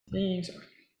Thanks.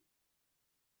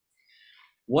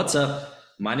 What's up?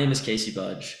 My name is Casey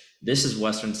Budge. This is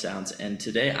Western Sounds, and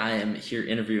today I am here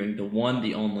interviewing the one,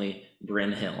 the only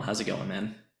Brenn Hill. How's it going,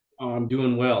 man? Oh, I'm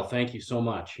doing well. Thank you so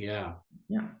much. Yeah.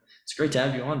 Yeah, it's great to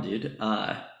have you on, dude.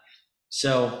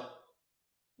 So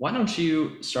why don't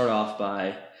you start off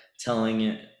by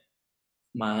telling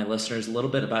my listeners a little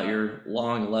bit about your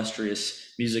long,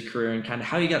 illustrious music career and kind of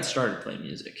how you got started playing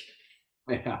music?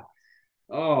 Yeah.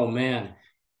 Oh man.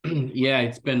 Yeah,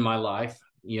 it's been my life.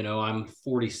 I'm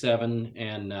 47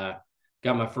 and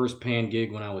got my first paying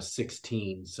gig when I was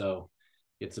 16. So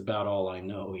it's about all I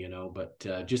know,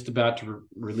 but just about to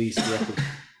release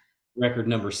record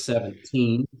number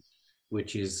 17,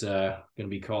 which is going to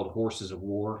be called Horses of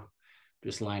War.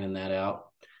 Just lining that out.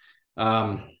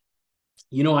 Um,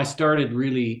 I started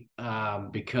really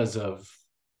because of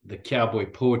the cowboy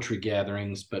poetry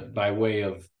gatherings, but by way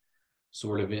of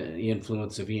sort of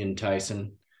influence of Ian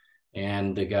Tyson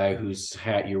and the guy whose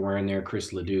hat you're wearing there,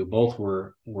 Chris Ledoux. Both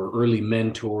were early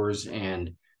mentors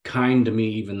and kind to me,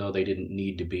 even though they didn't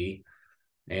need to be.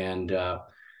 And I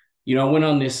went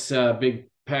on this big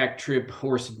pack trip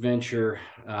horse adventure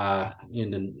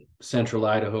into central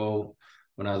Idaho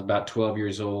when I was about 12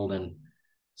 years old, and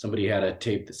somebody had a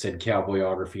tape that said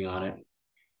cowboyography on it.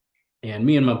 And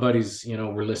me and my buddies,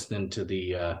 were listening to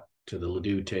the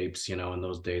Ledoux tapes, in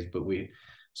those days.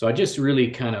 So I just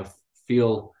really kind of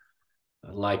feel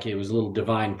like it was a little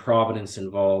divine providence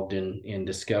involved in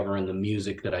discovering the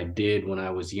music that I did when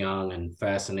I was young and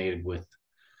fascinated with,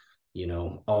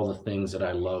 all the things that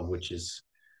I love, which is,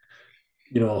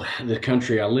 the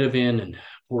country I live in and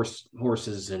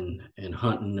horses and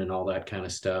hunting and all that kind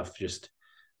of stuff, just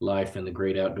life in the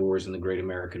great outdoors in the great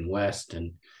American West.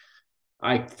 And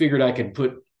I figured I could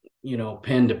put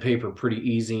pen to paper pretty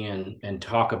easy and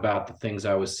talk about the things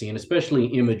I was seeing, especially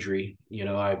imagery.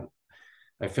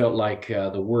 I felt like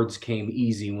the words came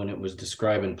easy when it was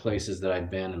describing places that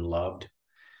I'd been and loved.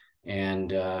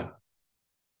 And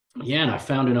yeah, and I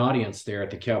found an audience there at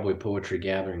the cowboy poetry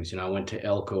gatherings. I went to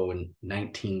Elko in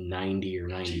 1990 or Jeez.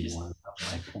 91,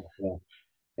 something like that.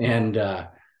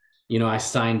 And I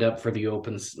signed up for the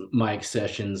open mic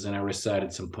sessions and I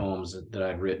recited some poems that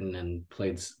I'd written and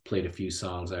played a few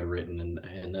songs I'd written,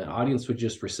 and the audience was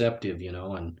just receptive,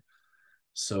 and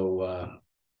so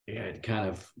yeah, it kind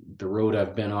of the road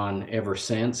I've been on ever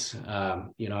since.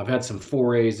 I've had some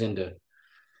forays into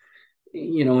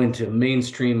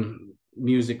mainstream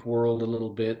music world a little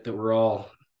bit that were all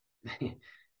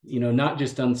not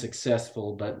just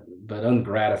unsuccessful but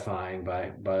ungratifying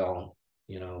by all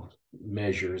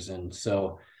measures. And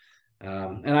so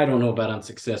and I don't know about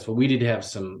unsuccessful. We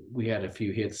had a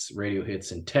few radio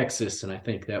hits in Texas, and I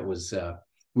think that was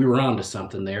we were on to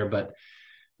something there. But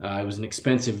it was an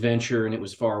expensive venture and it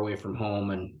was far away from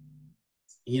home. And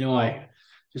I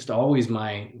just always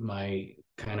my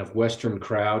kind of Western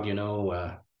crowd,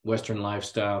 Western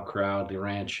lifestyle crowd, the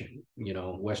ranch,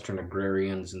 Western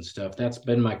agrarians and stuff. That's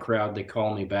been my crowd. They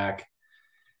call me back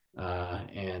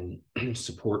and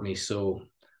support me so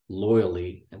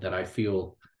loyally that I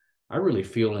really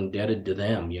feel indebted to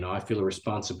them. I feel a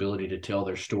responsibility to tell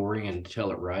their story and tell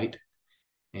it right.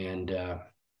 And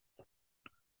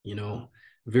you know,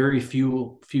 very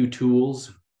few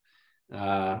tools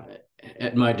uh,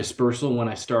 at my dispersal when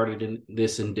I started in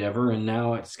this endeavor, and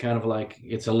now it's kind of like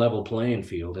it's a level playing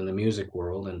field in the music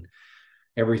world, and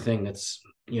everything that's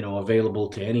available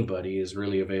to anybody is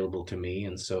really available to me.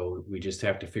 And so we just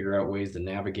have to figure out ways to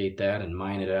navigate that and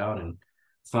mine it out and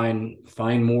find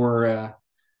more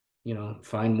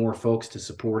find more folks to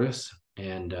support us.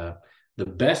 And the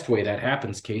best way that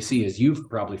happens, Casey, as you've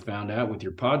probably found out with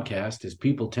your podcast, is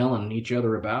people telling each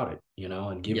other about it,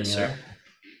 and giving Yes, you sir.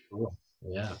 that.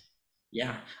 Yeah.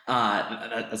 Yeah,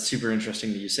 that's super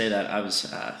interesting that you say that. I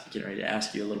was getting ready to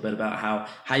ask you a little bit about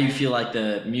how you feel like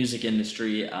the music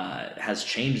industry has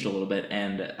changed a little bit,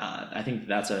 and I think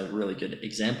that's a really good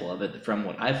example of it. From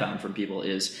what I found from people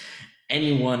is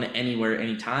anyone, anywhere,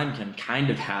 anytime can kind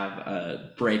of have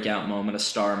a breakout moment, a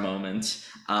star moment.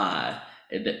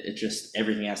 It just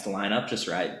everything has to line up just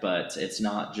right, but it's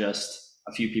not just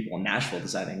a few people in Nashville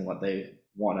deciding what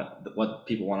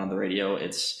people want on the radio.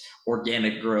 It's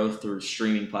organic growth through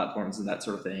streaming platforms and that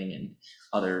sort of thing, and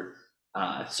other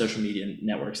social media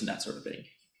networks and that sort of thing.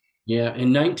 Yeah.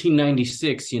 In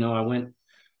 1996,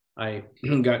 I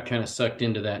got kind of sucked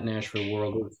into that Nashville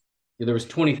world. There was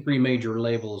 23 major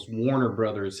labels. Warner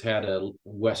Brothers had a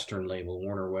Western label,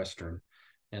 Warner Western,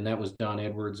 and that was Don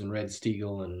Edwards and Red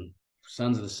Steagall and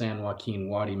Sons of the San Joaquin,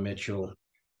 Waddy Mitchell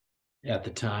at the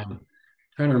time. I'm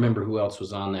trying to remember who else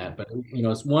was on that, but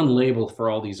it's one label for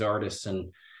all these artists.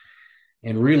 And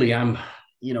really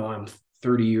I'm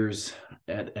 30 years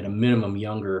at a minimum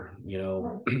younger,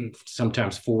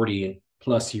 sometimes 40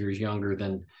 plus years younger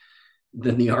than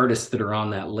the artists that are on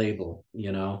that label.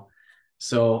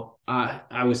 So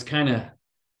I was kind of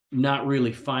not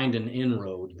really finding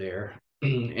inroad there.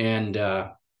 And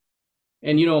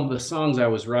the songs I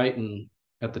was writing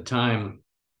at the time,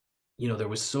 there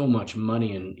was so much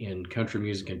money in country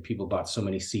music, and people bought so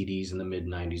many CDs in the mid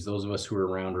 90s. Those of us who were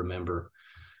around remember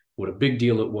what a big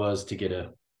deal it was to get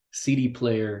a CD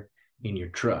player in your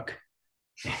truck.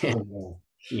 And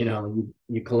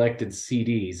you collected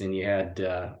CDs, and you had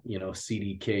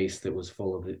CD case that was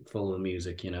full of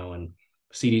music, and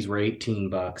CDs were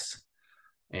 $18.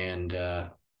 And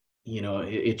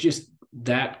it just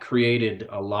that created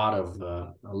a lot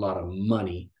of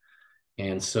money.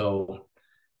 And so,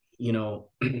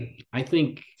 I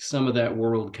think some of that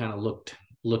world kind of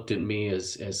looked at me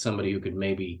as somebody who could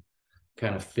maybe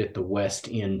kind of fit the West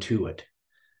into it.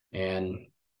 And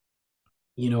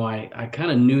I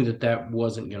kind of knew that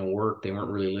wasn't going to work. They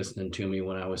weren't really listening to me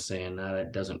when I was saying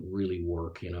that doesn't really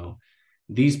work.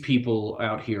 These people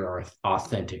out here are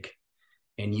authentic,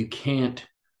 and you can't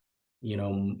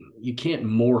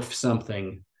morph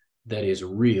something that is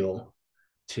real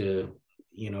to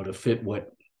fit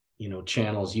what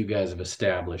channels you guys have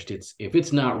established. If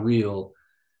it's not real,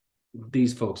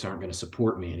 these folks aren't going to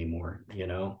support me anymore.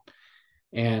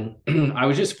 And I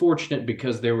was just fortunate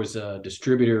because there was a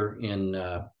distributor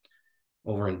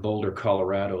over in Boulder,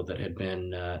 Colorado,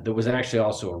 that was actually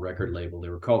also a record label. They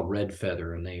were called Red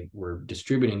Feather, and they were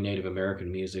distributing Native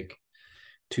American music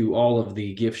to all of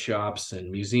the gift shops and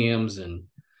museums and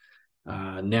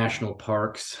national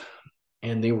parks,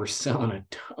 and they were selling a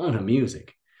ton of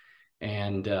music.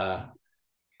 And I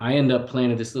ended up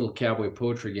playing at this little cowboy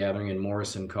poetry gathering in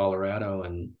Morrison, Colorado,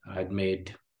 and I'd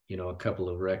made a couple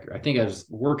of records. I think I was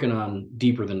working on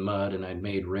Deeper Than Mud, and I'd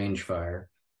made Rangefire.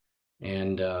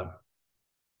 And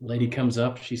lady comes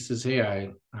up, she says, "Hey,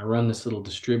 I run this little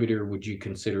distributor. Would you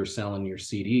consider selling your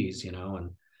CDs?"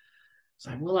 And it's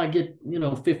like, "Well, I get,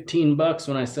 $15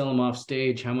 when I sell them off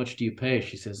stage. How much do you pay?"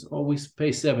 She says, "Oh, we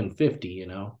pay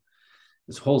 $7.50,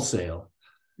 it's wholesale."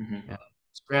 Mm-hmm. And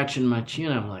scratching my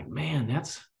chin, I'm like, "Man,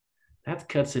 that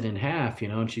cuts it in half."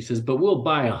 And she says, "But we'll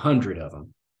buy 100 of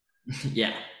them."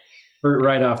 Yeah.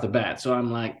 Right off the bat. So I'm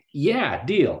like, "Yeah,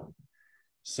 deal."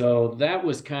 So that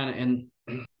was kind of, and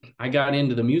I got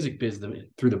into the music business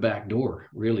through the back door,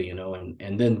 really,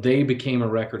 and then they became a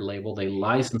record label. They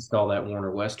licensed all that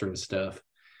Warner Western stuff.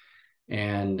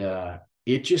 And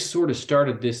it just sort of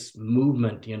started this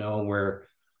movement, where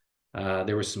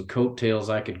there was some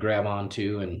coattails I could grab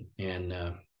onto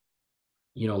and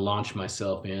launch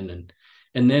myself in.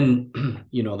 And then,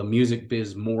 the music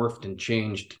biz morphed and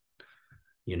changed,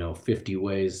 50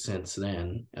 ways since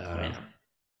then. Yeah.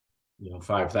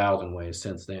 5,000 ways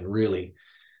since then, really.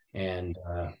 And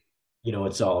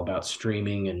it's all about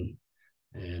streaming,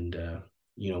 and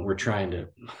we're trying to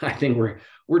I think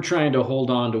we're trying to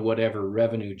hold on to whatever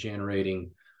revenue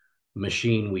generating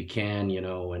machine we can,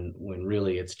 when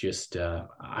really it's just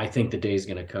I think the day's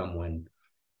going to come when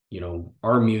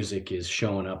our music is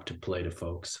showing up to play to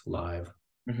folks live.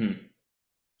 Mm-hmm.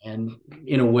 And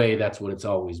in a way, that's what it's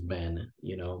always been.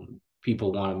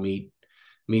 People want to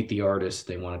meet the artist,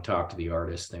 they want to talk to the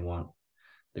artist, they want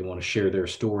to share their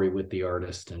story with the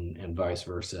artist, and vice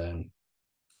versa.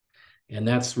 And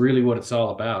that's really what it's all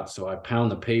about. So I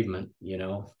pound the pavement,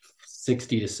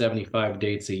 60 to 75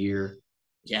 dates a year.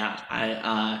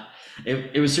 Yeah,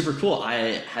 it was super cool.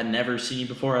 I had never seen you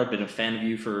before. I've been a fan of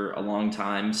you for a long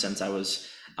time, since I was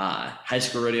high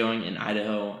school rodeoing in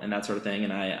Idaho and that sort of thing.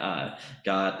 And I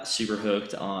got super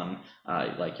hooked on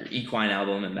like your equine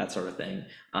album and that sort of thing.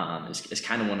 Is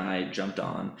kind of when I jumped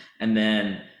on. And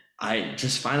then I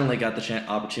just finally got the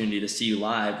opportunity to see you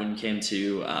live when you came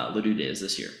to Ladue Days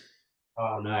this year.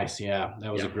 Oh, nice. Yeah,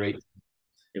 that was a Yeah, great,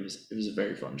 it was a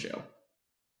very fun show.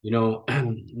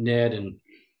 Ned and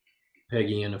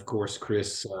Peggy, and of course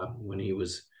Chris, when he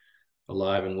was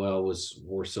alive and well,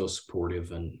 were so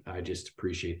supportive, and I just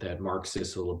appreciate that. Mark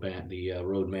Sissel, the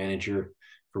road manager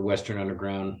for Western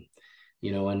Underground,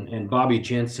 and Bobby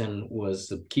Jensen was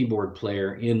the keyboard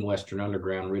player in Western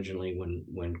Underground originally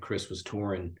when Chris was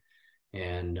touring.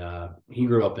 And he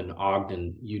grew up in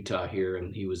Ogden, Utah here,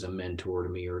 and he was a mentor to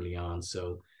me early on.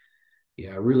 So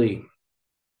yeah, I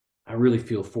really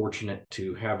feel fortunate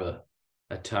to have a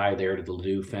tie there to the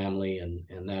Ladue family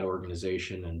and that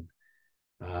organization.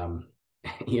 And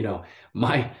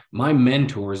my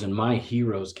mentors and my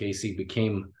heroes, Casey,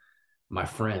 became my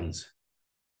friends.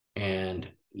 And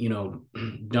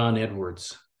Don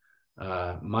Edwards,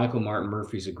 Michael Martin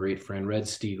Murphy's a great friend. Red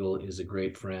Steagall is a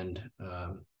great friend.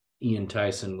 Ian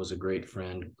Tyson was a great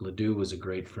friend. Ledoux was a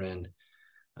great friend.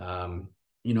 Um,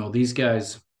 these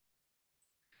guys,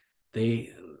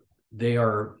 they they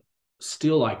are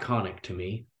still iconic to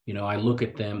me. I look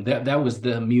at them. That was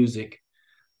the music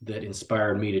that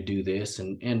inspired me to do this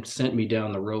and sent me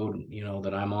down the road,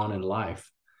 that I'm on in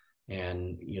life,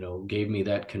 and gave me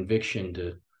that conviction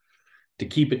to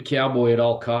keep it cowboy at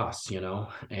all costs,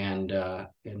 and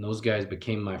those guys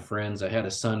became my friends. I had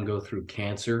a son go through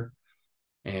cancer,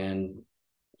 and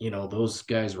those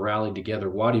guys rallied together.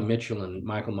 Waddy Mitchell and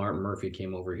Michael Martin Murphy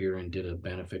came over here and did a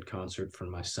benefit concert for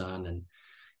my son, and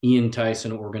Ian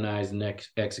Tyson organized and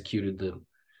executed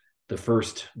the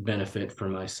first benefit for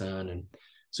my son. And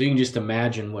so you can just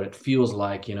imagine what it feels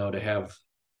like, to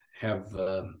have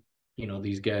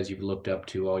these guys you've looked up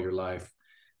to all your life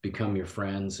become your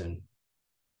friends. And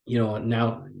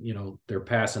now they're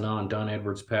passing on. Don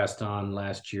Edwards passed on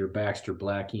last year. Baxter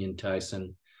Black, Ian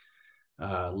Tyson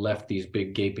left these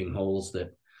big gaping holes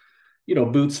that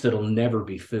boots that'll never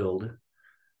be filled.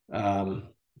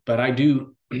 But I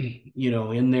do,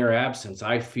 in their absence,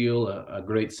 I feel a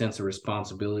great sense of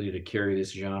responsibility to carry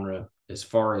this genre as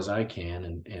far as I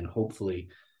can, and hopefully,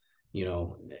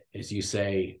 as you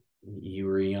say, you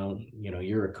were young,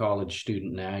 you're a college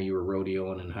student now, you were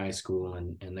rodeoing in high school,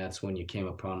 and that's when you came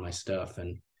upon my stuff,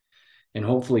 and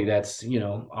hopefully that's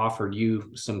offered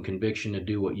you some conviction to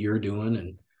do what you're doing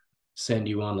and send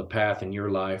you on the path in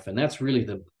your life. And that's really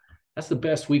that's the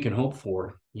best we can hope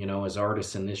for, as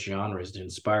artists in this genre, is to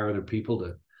inspire other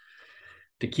people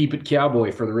to keep it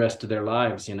cowboy for the rest of their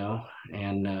lives, and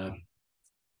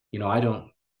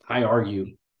I argue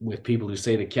with people who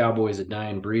say the cowboy is a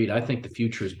dying breed. I think the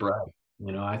future is bright.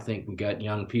 I think we got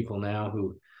young people now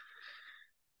who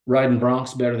riding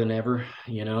broncs better than ever,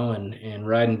 and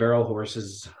riding barrel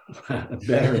horses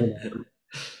better than ever,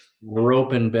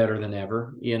 roping better than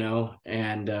ever,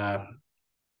 and the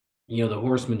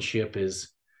horsemanship is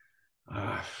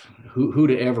uh,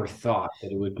 who'd ever thought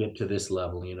that it would get to this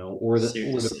level, or the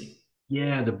Seriously.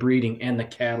 yeah, the breeding and the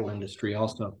cattle industry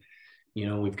also.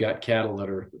 We've got cattle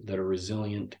that are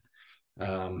resilient.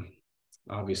 Um,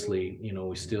 Obviously,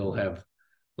 we still have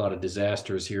a lot of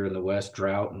disasters here in the West,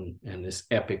 drought and this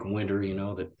epic winter,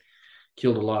 that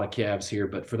killed a lot of calves here.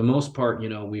 But for the most part,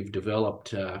 we've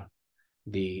developed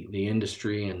the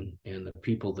industry and the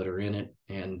people that are in it,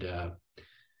 and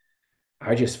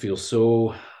I just feel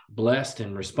so blessed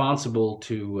and responsible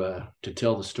to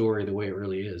tell the story the way it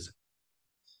really is.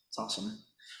 It's awesome.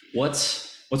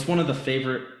 What's one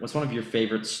of your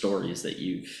favorite stories that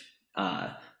you've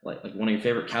like one of your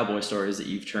favorite cowboy stories that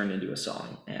you've turned into a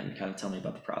song, and kind of tell me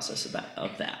about the process of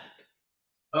that.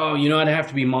 Oh, I'd have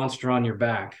to be Monster on Your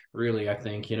Back, really. I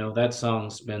think, that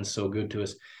song's been so good to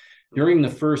us. During the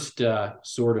first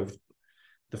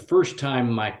the first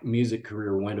time my music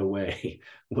career went away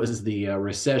was the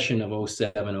recession of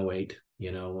 07, 08,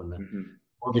 when the Mm-hmm.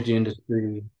 mortgage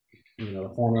industry,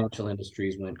 the financial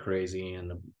industries went crazy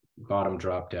and the bottom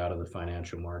dropped out of the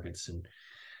financial markets. And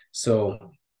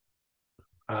so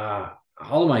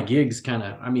all of my gigs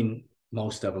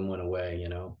most of them went away,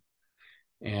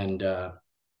 and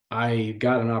I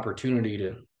got an opportunity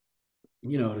to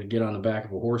get on the back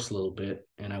of a horse a little bit.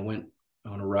 And I went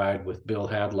on a ride with Bill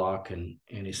Hadlock and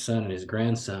his son and his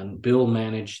grandson. Bill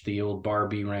managed the old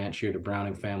Barbie Ranch here, the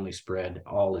Browning family spread,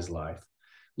 all his life,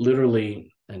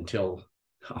 literally until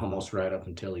almost right up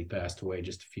until he passed away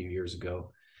just a few years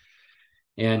ago.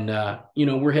 And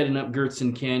we're heading up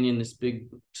Gertson Canyon, this big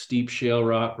steep shale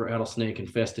rock rattlesnake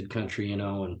infested country,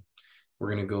 and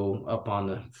we're going to go up on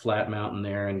the flat mountain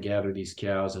there and gather these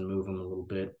cows and move them a little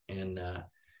bit. And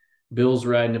Bill's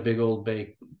riding a big old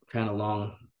bay, kind of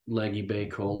long leggy bay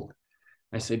colt.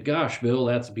 I said, "Gosh, Bill,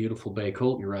 that's a beautiful bay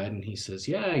colt you're riding." He says,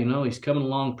 "Yeah, he's coming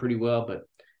along pretty well, but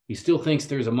he still thinks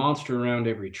there's a monster around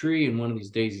every tree, and one of these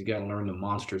days he's got to learn the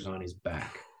monster's on his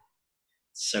back."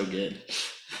 So good.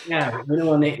 Yeah,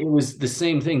 and it was the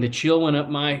same thing. The chill went up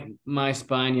my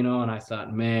spine, and I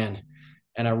thought, man.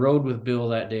 And I rode with Bill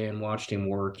that day and watched him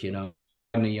work. I'm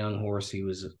a young horse. He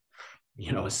was, a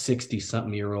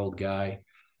 60-something-year-old guy,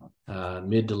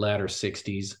 mid to latter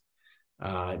 60s.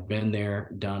 Been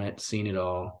there, done it, seen it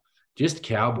all. Just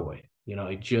cowboy,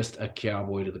 just a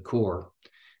cowboy to the core.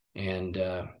 And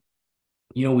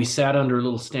we sat under a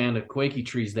little stand of quakey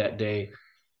trees that day,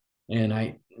 and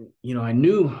I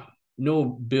know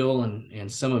Bill and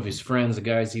some of his friends, the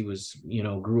guys he was,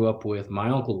 grew up with. My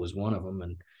uncle was one of them,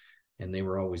 and they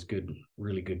were always good,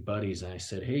 really good buddies. And I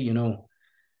said, "Hey,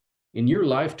 in your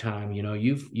lifetime,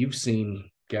 you've seen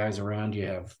guys around you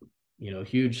have,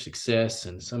 huge success,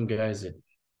 and some guys that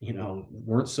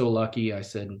weren't so lucky. I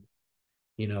said,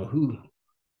 who,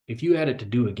 if you had it to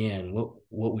do again, what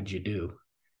would you do?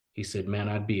 He said, man,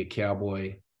 I'd be a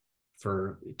cowboy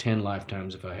for 10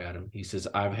 lifetimes if I had him. He says,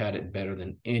 I've had it better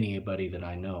than anybody that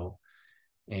I know.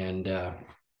 And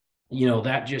you know,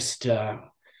 that just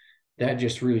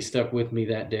really stuck with me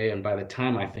that day. And by the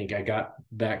time I think I got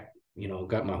back,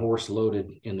 got my horse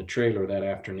loaded in the trailer that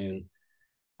afternoon,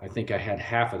 I think I had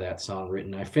half of that song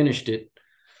written. I finished it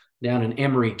down in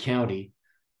Emery County,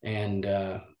 and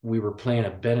we were playing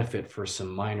a benefit for some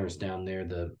miners down there.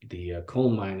 The coal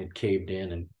mine had caved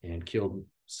in and killed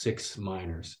 6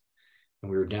 miners, and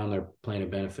we were down there playing a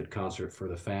benefit concert for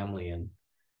the family.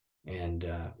 And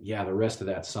yeah, the rest of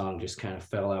that song just kind of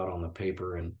fell out on the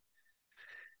paper. And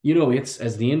it's,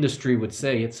 as the industry would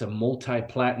say, it's a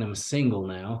multi-platinum single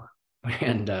now.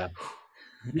 And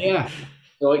yeah,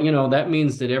 so that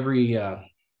means that every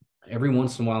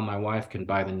once in a while my wife can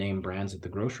buy the name brands at the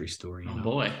grocery store. Oh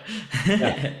boy.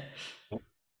 Yeah.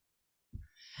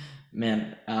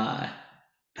 Man,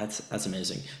 that's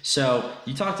amazing. So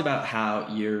you talked about how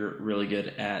you're really good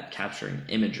at capturing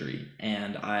imagery,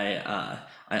 and I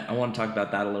want to talk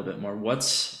about that a little bit more.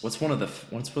 What's one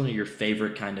of your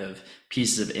favorite kind of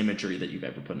pieces of imagery that you've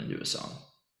ever put into a song?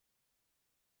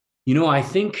 I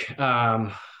think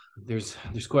there's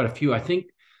quite a few. I think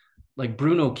like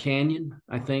Bruno Canyon,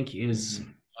 I think is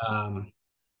Mhm. um,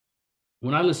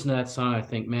 when I listen to that song, I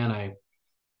think, man,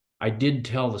 I did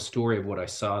tell the story of what I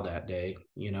saw that day.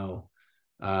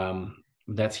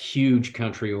 That's huge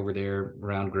country over there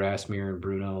around Grassmere and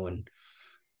Bruno, and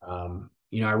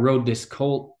I rode this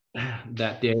colt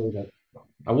that day that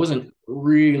I wasn't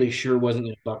really sure wasn't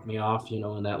going to buck me off,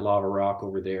 in that lava rock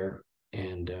over there.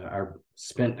 And I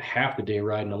spent half the day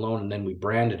riding alone, and then we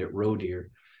branded it roe deer,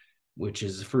 which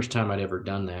is the first time I'd ever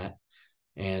done that.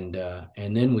 And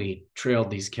then we trailed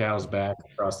these cows back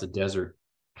across the desert.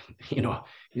 you know,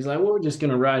 he's like, well, we're just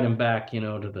gonna ride them back to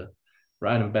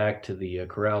the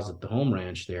corrals at the home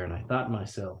ranch there. And I thought to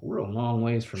myself, we're a long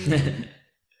ways from there.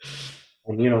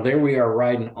 And there we are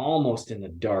riding almost in the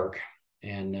dark.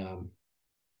 And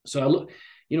so I look,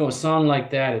 a song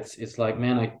like that, it's like,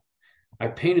 man, I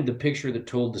painted the picture that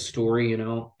told the story, and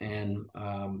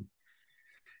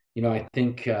I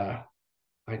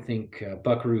think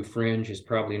Buckaroo Fringe is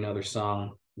probably another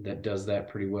song that does that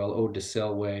pretty well. Ode to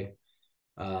Selway.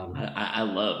 I, Um, I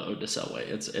love Ode to Selway.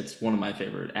 It's one of my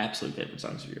absolute favorite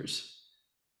songs of yours.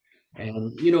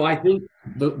 and I think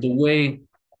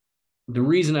the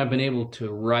reason I've been able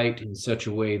to write in such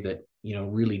a way that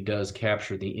really does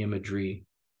capture the imagery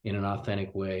in an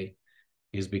authentic way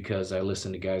is because I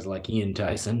listen to guys like Ian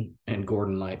Tyson and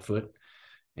Gordon Lightfoot,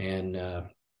 and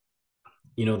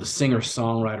the singer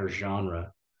songwriter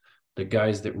genre, the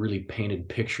guys that really painted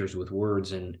pictures with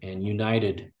words and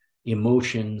united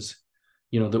emotions,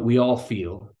 that we all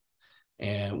feel,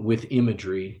 and with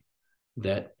imagery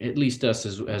that at least us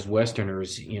as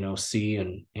Westerners, see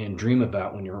and dream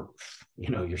about when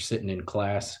you're sitting in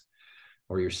class,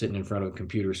 or you're sitting in front of a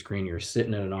computer screen, you're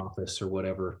sitting in an office or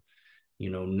whatever,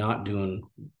 not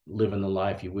living the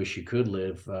life you wish you could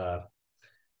live.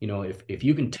 If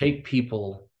you can take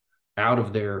people out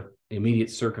of their immediate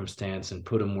circumstance and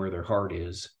put them where their heart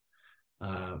is,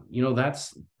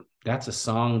 that's a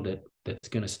song that's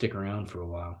going to stick around for a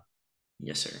while.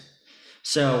 Yes, sir.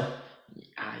 So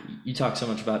you talk so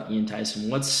much about Ian Tyson.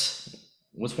 What's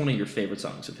one of your favorite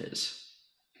songs of his?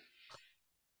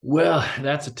 Well,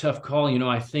 that's a tough call.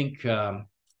 I think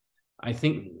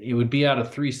it would be out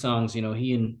of 3 songs.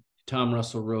 He and Tom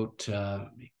Russell wrote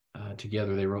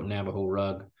together. They wrote Navajo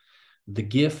Rug. The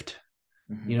Gift,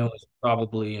 Hmm. is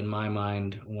probably in my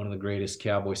mind one of the greatest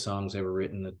cowboy songs ever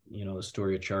written. The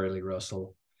story of Charlie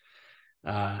Russell.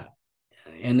 Uh,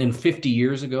 and then 50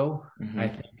 years ago, I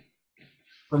Hmm. think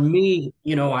for me,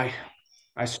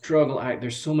 I struggle.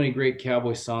 There's so many great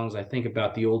cowboy songs. I think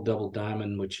about the old Double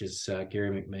Diamond, which is Gary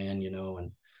McMahon,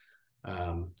 and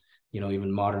um,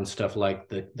 even modern stuff like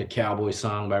the Cowboy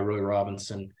Song by Roy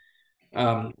Robinson.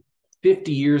 Um,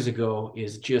 50 years ago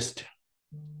is just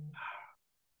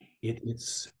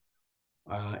it's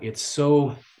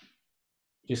so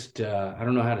just I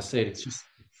don't know how to say it. It's just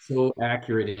so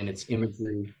accurate in its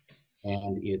imagery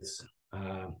and its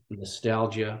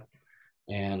nostalgia,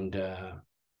 and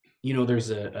there's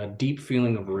a deep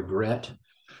feeling of regret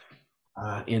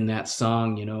in that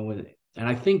song. And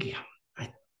I think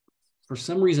I, for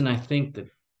some reason I think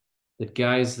that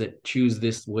guys that choose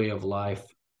this way of life,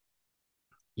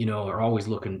 are always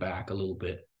looking back a little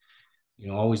bit.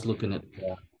 Always looking at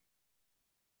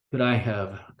could I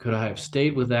have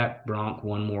stayed with that bronc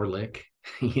one more lick?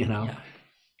 you know Yeah.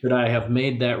 could I have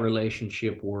made that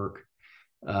relationship work?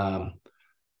 Um,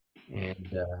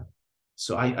 and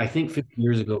so I think 50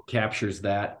 years ago captures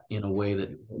that in a way that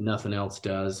nothing else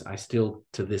does. I still,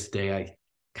 to this day, I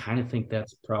kind of think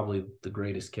that's probably the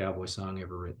greatest cowboy song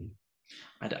ever written.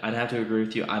 I'd have to agree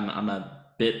with you. I'm a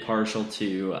bit partial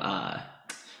to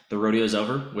the rodeo's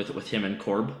over with him and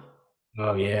Corb.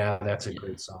 Oh yeah, that's a Yeah,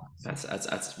 great song.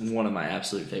 that's one of my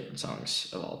absolute favorite songs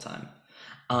of all time.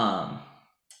 Um,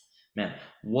 Man,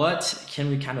 what can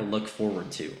we kind of look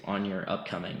forward to on your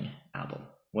upcoming album?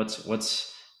 What's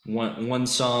one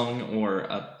song or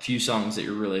a few songs that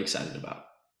you're really excited about?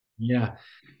 Yeah,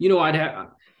 I'd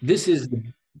have this is the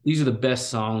these are the best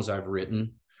songs I've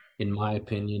written, in my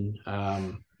opinion.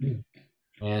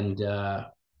 And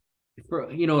for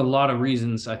a lot of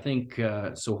reasons, I think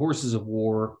so. Horses of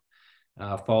War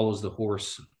follows the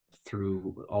horse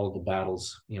through all of the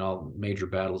battles, major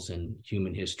battles in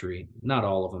human history. Not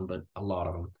all of them, but a lot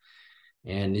of them.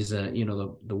 And is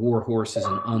the war horse is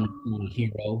an unsung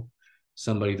hero,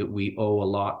 somebody that we owe a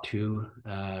lot to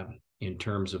in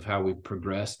terms of how we've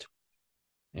progressed.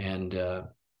 And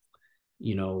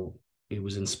you know, it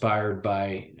was inspired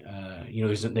by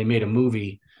they made a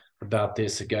movie about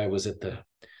this. A guy was at the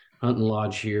hunting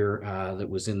lodge here that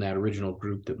was in that original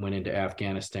group that went into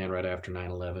Afghanistan right after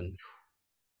 9/11.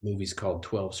 Movie's called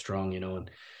 12 Strong, and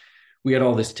we had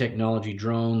all this technology,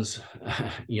 drones,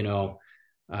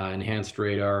 enhanced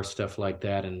radar, stuff like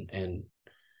that. And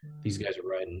these guys are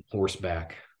riding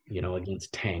horseback,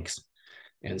 against tanks.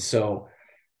 And so,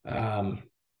 um,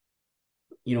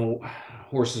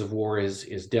 Horses of War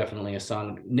is definitely a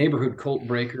song. Neighborhood Cult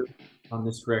Breaker on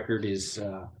this record is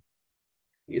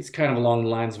it's kind of along the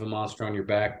lines of A Monster on Your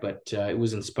Back, but it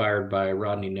was inspired by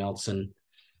Rodney Nelson,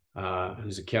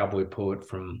 who's a cowboy poet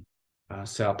from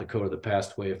South Dakota that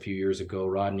passed away a few years ago.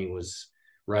 Rodney was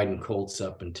riding colts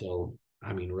up until,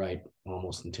 right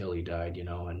almost until he died,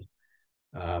 and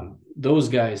those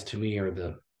guys to me are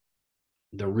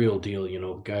the real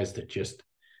deal, guys that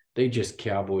they just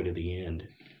cowboy to the end.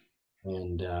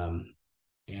 And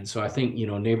so I think,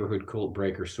 Neighborhood Cult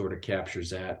Breaker sort of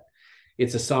captures that.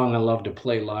 It's a song I love to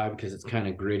play live because it's kind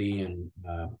of gritty and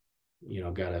I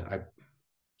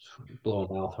blow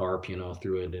a mouth harp,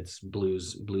 through it. It's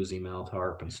bluesy mouth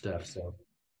harp and stuff. So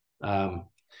um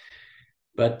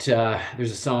but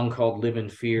there's a song called Live in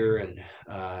Fear and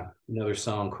another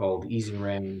song called Easy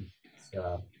Rain. It's,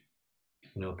 kind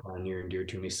of near and dear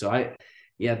to me. So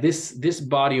yeah, this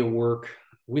body of work,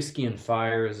 Whiskey and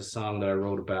Fire, is a song that I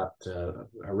wrote about.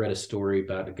 I read a story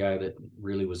about a guy that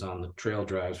really was on the trail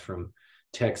drives from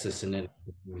Texas and then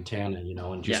Montana,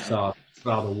 and just Yeah,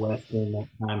 saw the West during that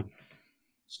time.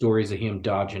 Stories of him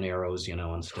dodging arrows,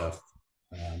 and stuff.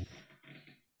 Um,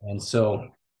 and so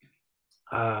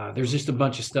there's just a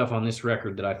bunch of stuff on this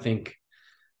record that I think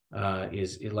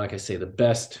is, like I say, the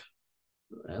best,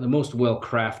 the most well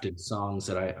crafted songs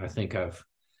that I think I've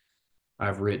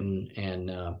written.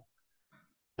 And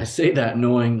I say that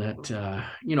knowing that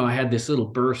I had this little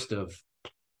burst of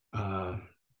uh,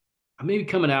 maybe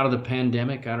coming out of the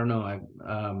pandemic. I don't know.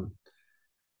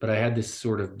 But I had this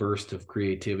sort of burst of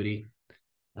creativity.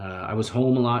 I was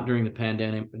home a lot during the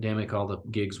pandemic. All the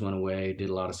gigs went away. Did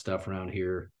a lot of stuff around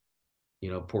here.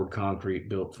 Poured concrete,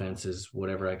 built fences,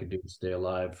 whatever I could do to stay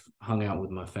alive. Hung out with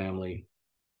my family,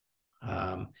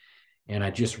 and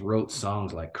I just wrote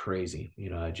songs like crazy.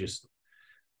 I just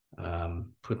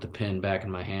put the pen back in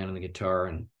my hand and the guitar,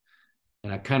 and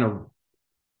I kind of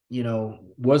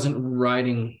wasn't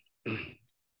writing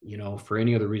for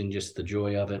any other reason, just the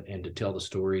joy of it and to tell the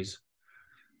stories.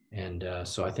 And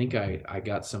so I think I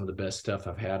got some of the best stuff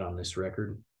I've had on this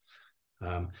record.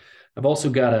 I've also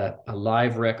got a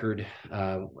live record.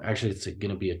 Actually, it's going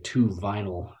to be a 2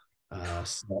 vinyl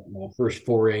my first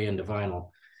foray into vinyl,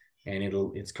 and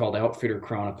it's called Outfitter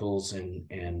Chronicles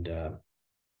and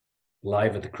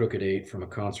Live at the Crooked Eight from a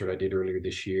concert I did earlier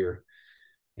this year.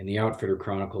 And the Outfitter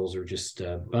Chronicles are just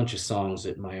a bunch of songs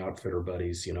that my outfitter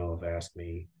buddies, have asked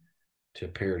me to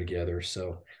pair together.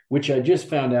 So, which I just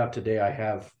found out today, I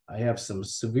have some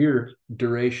severe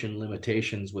duration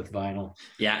limitations with vinyl.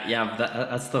 yeah.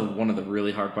 That's the one of the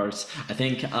really hard parts. I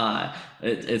think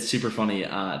it's super funny.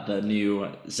 The new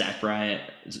Zach Bryan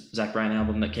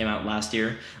album that came out last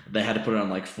year, they had to put it on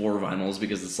like 4 vinyls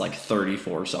because it's like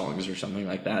 34 songs or something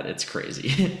like that. It's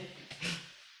crazy.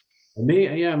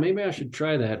 Maybe I should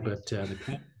try that, but the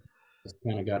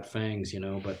kind of got fangs,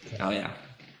 But Oh yeah.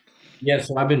 yeah,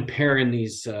 so I've been paring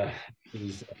these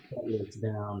lyrics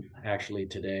down actually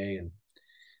today and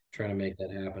trying to make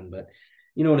that happen. But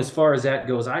and as far as that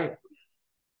goes, I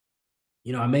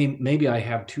maybe I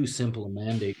have too simple a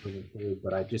mandate moving forward,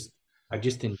 but I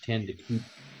just intend to keep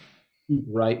keep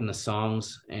writing the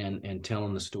songs and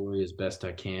telling the story as best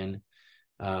I can.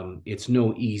 It's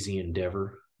no easy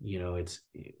endeavor.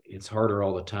 It's harder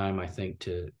all the time, I think,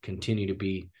 to continue to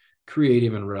be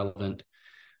creative and relevant.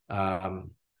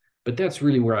 Um, but that's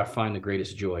really where I find the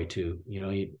greatest joy too.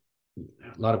 A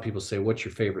lot of people say, "What's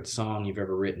your favorite song you've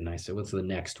ever written?" I say, "What's the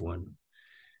next one?"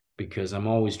 Because I'm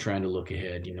always trying to look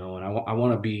ahead, and I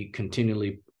want to be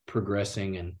continually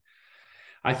progressing. And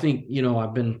I think,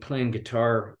 I've been playing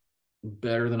guitar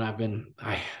better than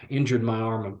I injured my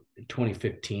arm in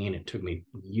 2015. It took me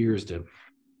years to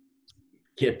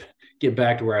get get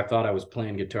back to where I thought I was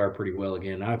playing guitar pretty well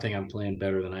again. I think I'm playing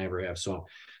better than I ever have. So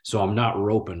I'm not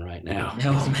roping right now.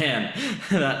 Oh man,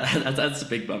 that's a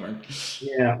big bummer.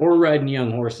 Yeah, or riding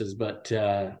young horses, but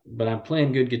I'm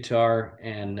playing good guitar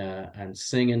and I'm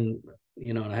singing,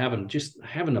 and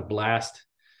having a blast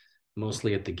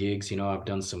mostly at the gigs. I've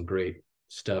done some great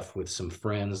stuff with some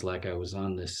friends. Like I was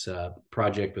on this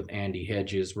project with Andy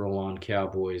Hedges, Roll On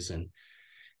Cowboys, and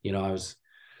you know, I was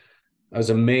I was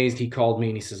amazed. He called me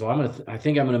and he says, "Well, I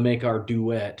think I'm gonna make our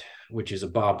duet, which is a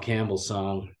Bob Campbell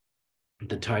song,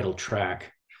 the title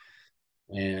track."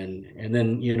 And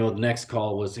then the next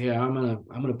call was, "Yeah, I'm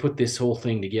gonna put this whole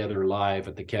thing together live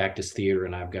at the Cactus Theater,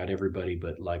 and I've got everybody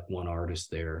but like one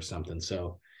artist there or something."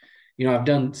 So I've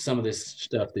done some of this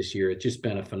stuff this year. It's just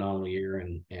been a phenomenal year,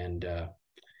 and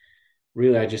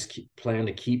really, I just plan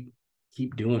to keep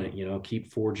doing it.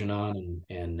 Keep forging on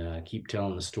and keep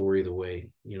telling the story the way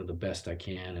the best I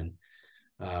can. And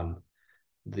um,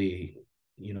 the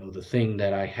the thing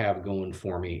that I have going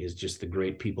for me is just the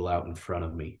great people out in front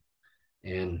of me.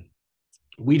 And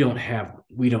we don't have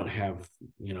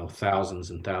thousands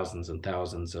and thousands and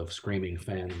thousands of screaming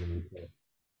fans. And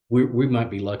we might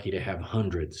be lucky to have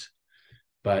hundreds,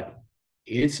 but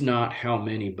it's not how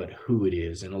many, but who it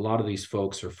is. And a lot of these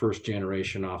folks are first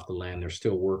generation off the land. They're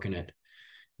still working it.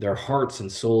 Their hearts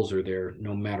and souls are there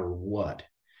no matter what.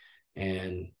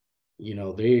 And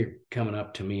they're coming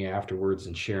up to me afterwards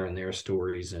and sharing their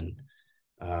stories. And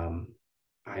um,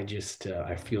 I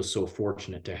feel so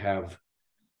fortunate to have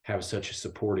such a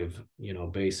supportive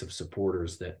base of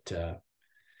supporters that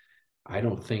I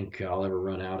don't think I'll ever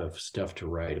run out of stuff to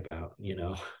write about.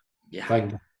 Yeah. If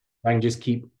I can just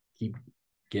keep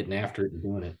getting after it and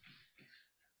doing it.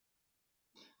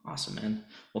 Awesome, man.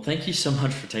 Well, thank you so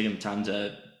much for taking the time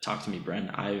to talk to me,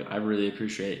 Bren. I really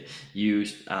appreciate you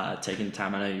taking the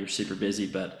time. I know you're super busy,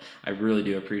 but I really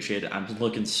do appreciate it. I'm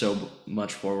looking so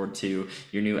much forward to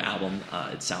your new album.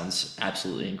 It sounds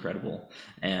absolutely incredible,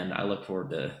 and I look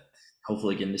forward to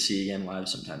hopefully getting to see you again live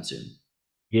sometime soon.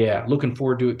 Yeah, looking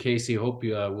forward to it, Casey. Hope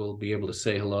you will be able to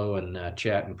say hello and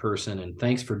chat in person. And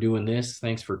thanks for doing this.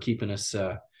 Thanks for keeping us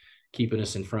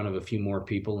in front of a few more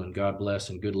people. And God bless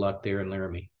and good luck there in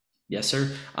Laramie. Yes,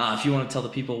 sir. If you want to tell the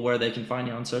people where they can find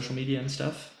you on social media and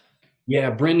stuff.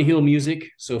 Yeah, Brenn Hill Music.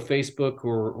 So Facebook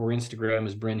or Instagram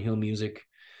is Brenn Hill Music.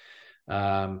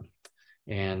 Um,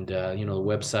 and the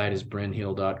website is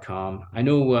brennhill.com. I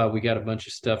know we got a bunch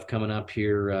of stuff coming up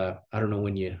here. I don't know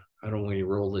when you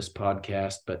roll this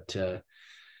podcast, but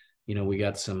we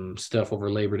got some stuff over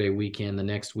Labor Day weekend. The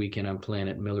next weekend, I'm playing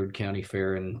at Millard County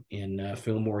Fair in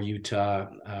Fillmore, Utah.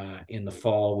 In the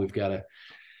fall, we got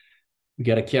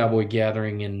a cowboy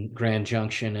gathering in Grand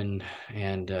Junction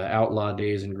and Outlaw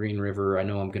Days in Green River. I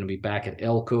know I'm going to be back at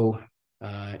Elko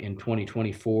in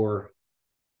 2024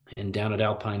 and down at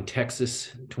Alpine,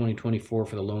 Texas, 2024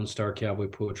 for the Lone Star Cowboy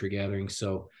Poetry Gathering.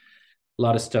 So a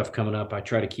lot of stuff coming up. I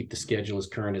try to keep the schedule as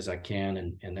current as I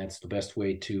can, and that's the best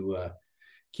way to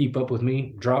keep up with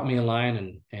me. Drop me a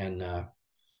line and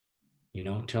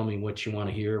tell me what you want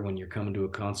to hear when you're coming to a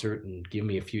concert, and give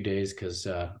me a few days because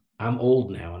I'm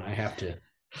old now and I have to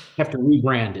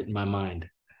rebrand it in my mind.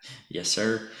 Yes,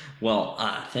 sir. Well,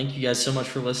 thank you guys so much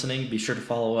for listening. Be sure to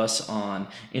follow us on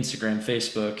Instagram,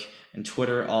 Facebook, and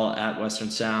Twitter, all at Western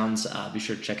Sounds. Be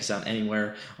sure to check us out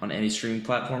anywhere on any streaming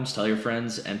platforms. Tell your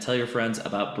friends and tell your friends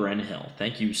about Brenn Hill.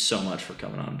 Thank you so much for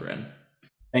coming on, Bren.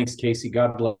 Thanks, Casey.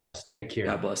 God bless. Take God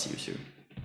care. bless you, sir.